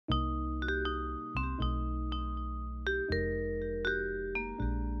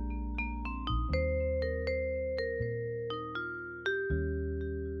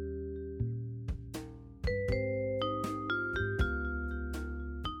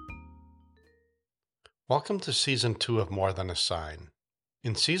Welcome to Season 2 of More Than a Sign.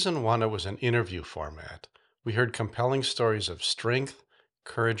 In Season 1, it was an interview format. We heard compelling stories of strength,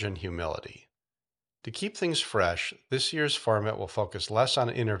 courage, and humility. To keep things fresh, this year's format will focus less on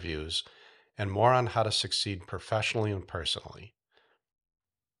interviews and more on how to succeed professionally and personally.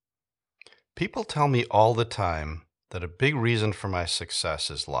 People tell me all the time that a big reason for my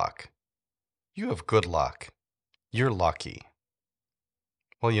success is luck. You have good luck. You're lucky.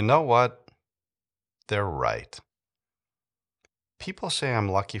 Well, you know what? They're right. People say I'm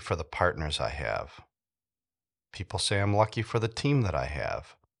lucky for the partners I have. People say I'm lucky for the team that I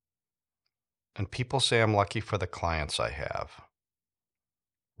have. And people say I'm lucky for the clients I have.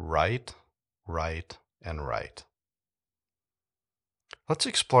 Right, right, and right. Let's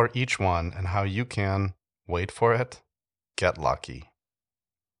explore each one and how you can, wait for it, get lucky.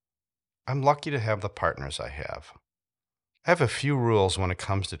 I'm lucky to have the partners I have. I have a few rules when it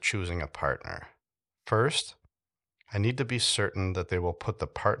comes to choosing a partner. First, I need to be certain that they will put the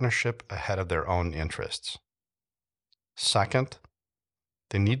partnership ahead of their own interests. Second,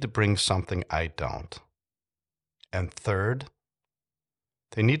 they need to bring something I don't. And third,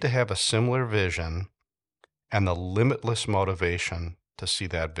 they need to have a similar vision and the limitless motivation to see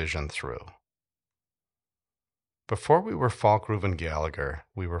that vision through. Before we were Falk Reuben Gallagher,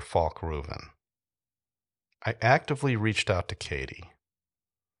 we were Falk Reuben. I actively reached out to Katie.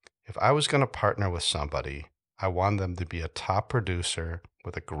 If I was going to partner with somebody, I wanted them to be a top producer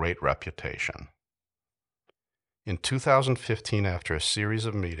with a great reputation. In 2015, after a series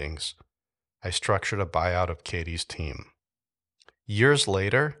of meetings, I structured a buyout of Katie's team. Years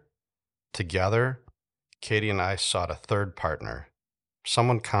later, together, Katie and I sought a third partner,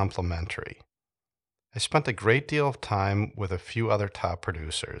 someone complementary. I spent a great deal of time with a few other top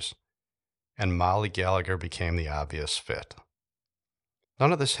producers, and Molly Gallagher became the obvious fit.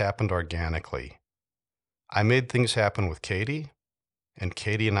 None of this happened organically. I made things happen with Katie, and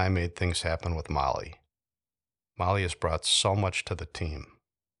Katie and I made things happen with Molly. Molly has brought so much to the team.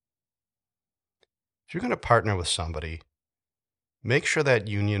 If you're going to partner with somebody, make sure that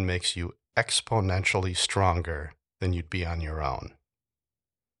union makes you exponentially stronger than you'd be on your own.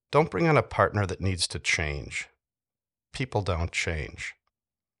 Don't bring on a partner that needs to change. People don't change.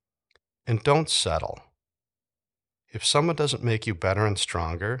 And don't settle. If someone doesn't make you better and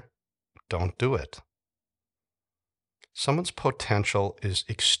stronger, don't do it. Someone's potential is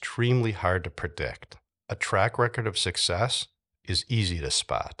extremely hard to predict. A track record of success is easy to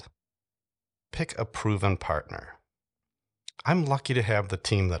spot. Pick a proven partner. I'm lucky to have the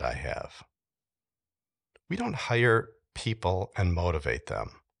team that I have. We don't hire people and motivate them.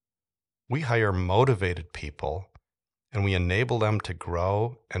 We hire motivated people and we enable them to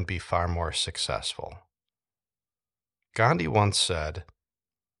grow and be far more successful. Gandhi once said,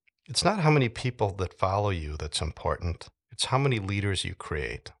 "It's not how many people that follow you that's important, it's how many leaders you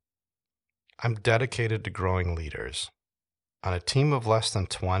create." I'm dedicated to growing leaders. On a team of less than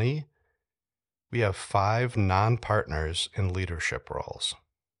 20, we have 5 non-partners in leadership roles.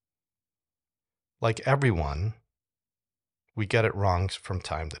 Like everyone, we get it wrong from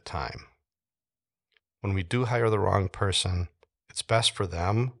time to time. When we do hire the wrong person, it's best for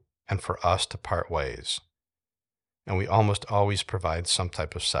them and for us to part ways. And we almost always provide some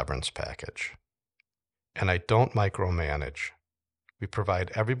type of severance package. And I don't micromanage. We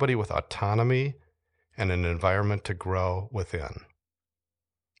provide everybody with autonomy and an environment to grow within.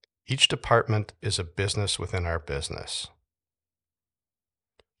 Each department is a business within our business.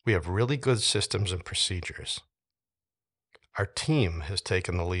 We have really good systems and procedures. Our team has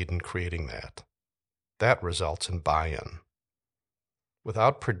taken the lead in creating that. That results in buy-in.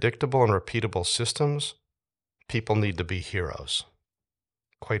 Without predictable and repeatable systems, people need to be heroes.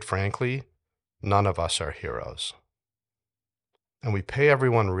 Quite frankly, none of us are heroes. And we pay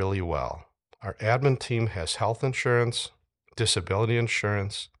everyone really well. Our admin team has health insurance, disability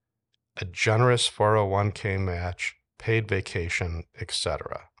insurance, a generous 401k match, paid vacation,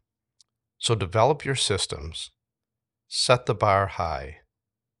 etc. So develop your systems, set the bar high,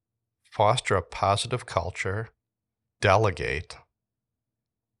 foster a positive culture, delegate,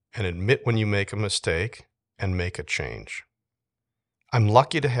 and admit when you make a mistake and make a change. I'm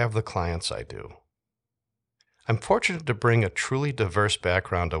lucky to have the clients I do. I'm fortunate to bring a truly diverse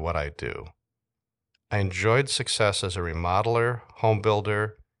background to what I do. I enjoyed success as a remodeler, home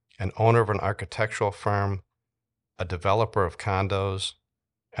builder, an owner of an architectural firm, a developer of condos,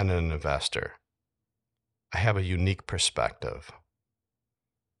 and an investor. I have a unique perspective.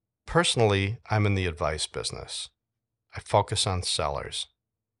 Personally, I'm in the advice business. I focus on sellers.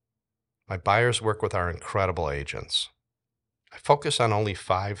 My buyers work with our incredible agents. I focus on only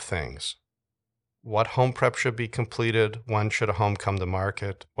 5 things: What home prep should be completed? When should a home come to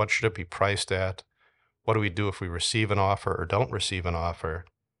market? What should it be priced at? What do we do if we receive an offer or don't receive an offer?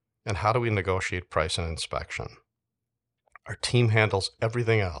 And how do we negotiate price and inspection? Our team handles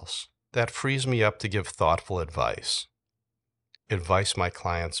everything else. That frees me up to give thoughtful advice my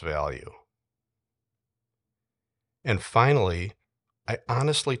clients value. And finally, I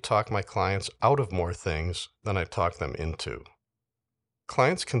honestly talk my clients out of more things than I talk them into.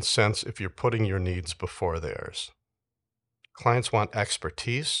 Clients can sense if you're putting your needs before theirs. Clients want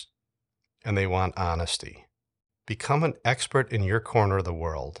expertise, and they want honesty. Become an expert in your corner of the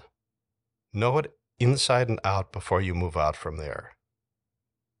world. Know it inside and out before you move out from there.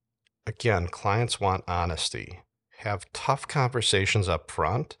 Again, clients want honesty. Have tough conversations up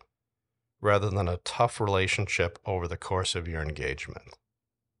front rather than a tough relationship over the course of your engagement.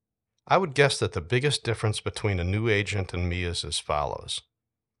 I would guess that the biggest difference between a new agent and me is as follows.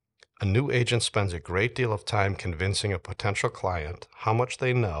 A new agent spends a great deal of time convincing a potential client how much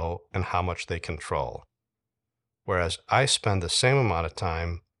they know and how much they control, whereas I spend the same amount of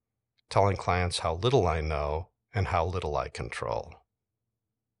time telling clients how little I know and how little I control.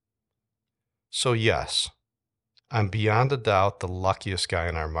 So yes, I'm beyond a doubt the luckiest guy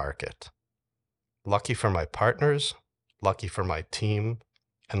in our market. Lucky for my partners, lucky for my team,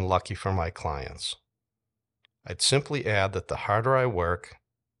 and lucky for my clients. I'd simply add that the harder I work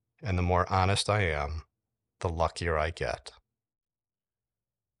and the more honest I am, the luckier I get.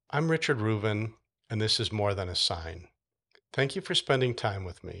 I'm Richard Reuven, and this is More Than a Sign. Thank you for spending time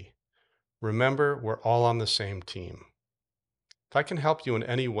with me. Remember, we're all on the same team. If I can help you in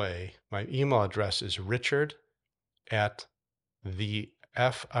any way, my email address is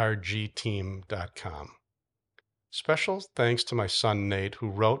richard@thefrgteam.com. Special thanks to my son Nate, who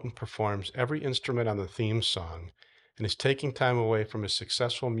wrote and performs every instrument on the theme song and is taking time away from his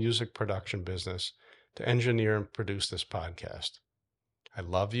successful music production business to engineer and produce this podcast. I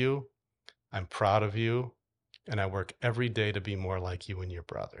love you, I'm proud of you, and I work every day to be more like you and your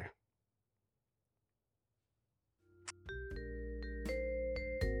brother.